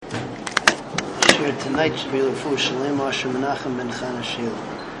Shir tonight should be Lefu Shalem Asher Menachem Ben Chana Sheila.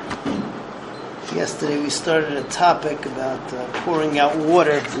 Yesterday we started a topic about pouring out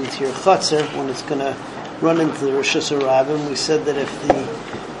water into your chutzner when it's going to run into the Rishus Harabim. We said that if the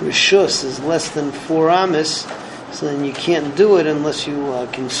Rishus is less than 4 amis, so then you can't do it unless you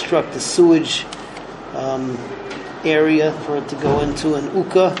construct a sewage area for it to go into an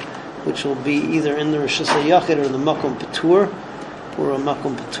uka, which will be either in the Rishus HaYachid or the Makom Patur, or a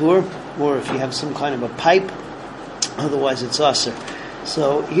Makom Patur, or if you have some kind of a pipe, otherwise it's aser.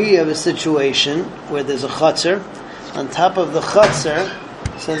 So here you have a situation where there's a chutzner. On top of the chutzner,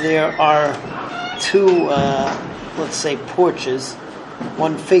 so there are two, let's say, porches,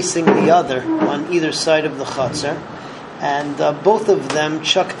 one facing the other on either side of the chutzner, and both of them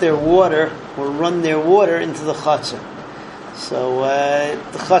chuck their water or run their water into the chutzner. So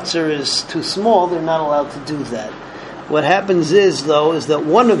the chutzner is too small; they're not allowed to do that. What happens is that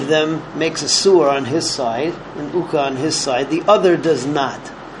one of them makes a sewer on his side, an uka on his side, the other does not.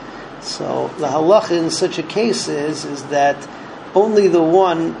 So the halacha in such a case is that only the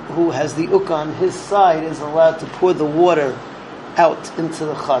one who has the uka on his side is allowed to pour the water out into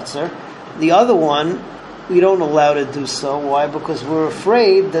the chutzner. The other one, we don't allow to do so. Why? Because we're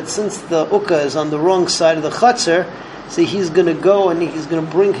afraid that since the uka is on the wrong side of the chutzner, so he's going to go and he's going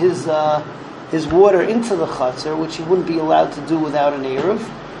to bring his water into the chutzner, which he wouldn't be allowed to do without an eruv,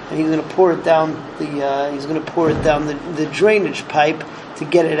 and he's going to pour it down the drainage pipe to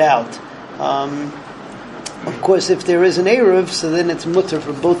get it out. Of course, if there is an eruv, so then it's mutter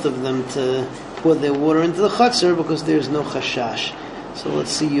for both of them to pour their water into the chutzner because there's no chashash. So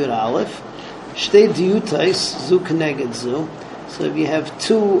let's see Yud Aleph. Shtei diyutais zu k'neged zu. So if you have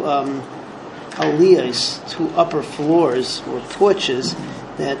two aliyahs, two upper floors or porches,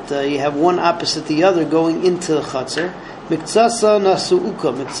 that you have one opposite the other going into the chutzner. Miktsasa nasu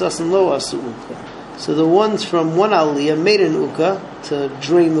uka, miktsasa lo asu uka. So the ones from one aliyah made an uka to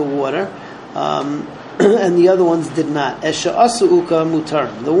drain the water, and the other ones did not. Esha asu uka mutar.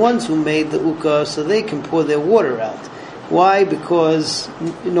 The ones who made the uka, so they can pour their water out. Why? Because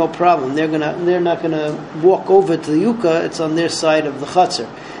no problem. They're not gonna walk over to the uka. It's on their side of the chutzner.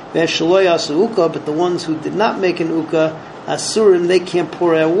 Esha lo asu uka, but the ones who did not make an uka, asurim, they can't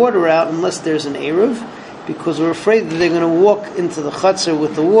pour our water out unless there's an eruv, because we're afraid that they're going to walk into the chutzner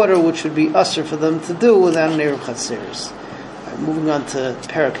with the water, which would be asur for them to do without an eruv chatzeres. Right, moving on to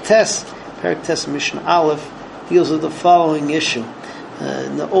Perek Tes. Perek Tes Mishnah Aleph deals with the following issue.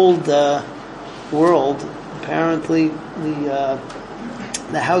 In the old world, apparently the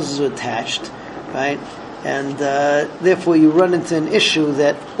houses were attached, right? And therefore you run into an issue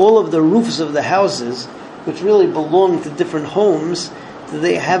that all of the roofs of the houses, which really belong to different homes, do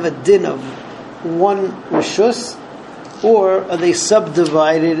they have a din of one rishus, or are they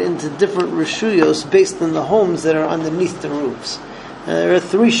subdivided into different rishuyos based on the homes that are underneath the roofs? There are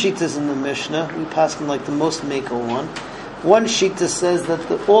 3 shitas in the Mishnah. We pass them like the most makel one. One shita says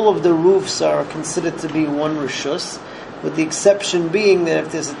that all of the roofs are considered to be one rishus, with the exception being that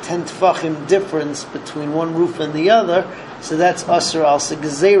if there's a 10 tefachim difference between one roof and the other, so that's asur al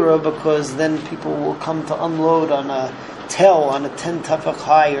segzera, because then people will come to unload on a tel, on a 10 tefach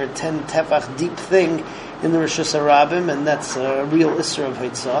high or 10 tefach deep thing in the Rishus Harabim, and that's a real isser of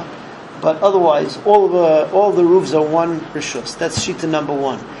Haitzah. But otherwise, all the roofs are one rishus. That's shita number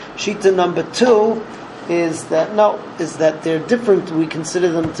 1. Shita number 2 is that they're different. We consider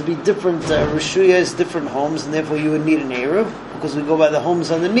them to be different rishuyas, different homes, and therefore you would need an eruv, because we go by the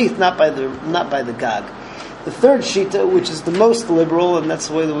homes underneath, not by the gag. The third shita, which is the most liberal, and that's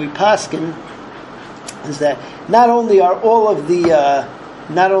the way that we paskin, is that not only are all the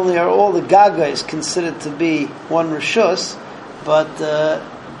gagais considered to be one rishus, but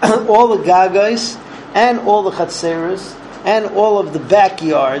all the gagais and all the chatzeres and all of the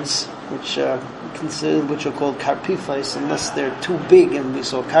backyards, which are called karpifais, unless they're too big, and we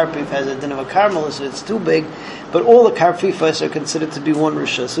saw karpif has a din of a karmelis, so it's too big, but all the karpifais are considered to be one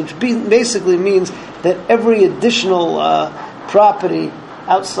rishus, which basically means that every additional property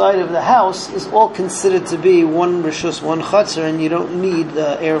outside of the house is all considered to be one rishus, one chutzner, and you don't need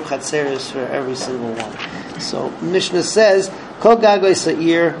eruv chatzeres for every single one. So Mishnah says, Kol gagos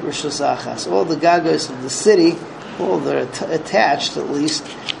ha'ir rishus achas. All the gagos of the city, all that are attached at least,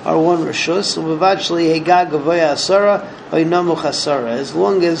 are one rishus. So b'vachli hegag gavoya asara oinamuch asara. As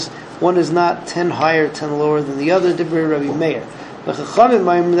long as one is not 10 higher, 10 lower than the other, Divrei Rabbi Meir. That's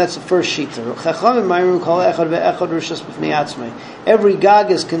the first shita. Every gag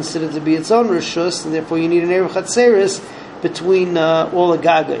is considered to be its own rishus, and therefore you need an eruv chatzeres between all the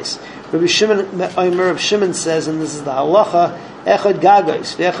gagas. Rabbi Shimon says, and this is the halacha, echad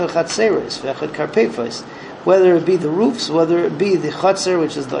gagos, ve'echad chatzeros, ve'echad karpefos. Whether it be the roofs, whether it be the chatzer,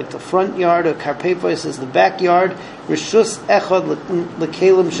 which is like the front yard, or karpefos is the backyard, rishus echad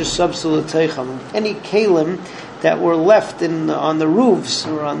lekelim sheshabsu l'teicham. Any kelim that were left on the roofs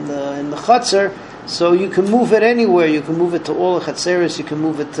or in the chatzer, so you can move it anywhere. You can move it to all the chatzeros, you can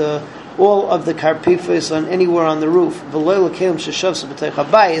move it to all of the karpifos on anywhere on the roof. However,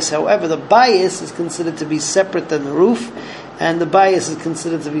 the bias is considered to be separate than the roof, and the bias is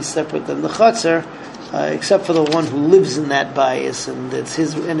considered to be separate than the chatzer, except for the one who lives in that bias, and it's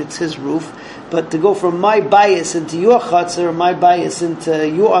his roof. But to go from my bias into your chatzer, my bias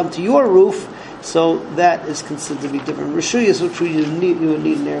onto your roof, so that is considered to be different. Rishuyas, which you would need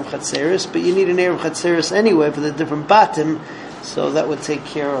an Erev Chatzeris, but you need an Erev Chatzeris anyway for the different batim, so that would take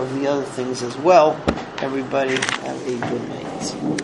care of the other things as well. Everybody have a good night.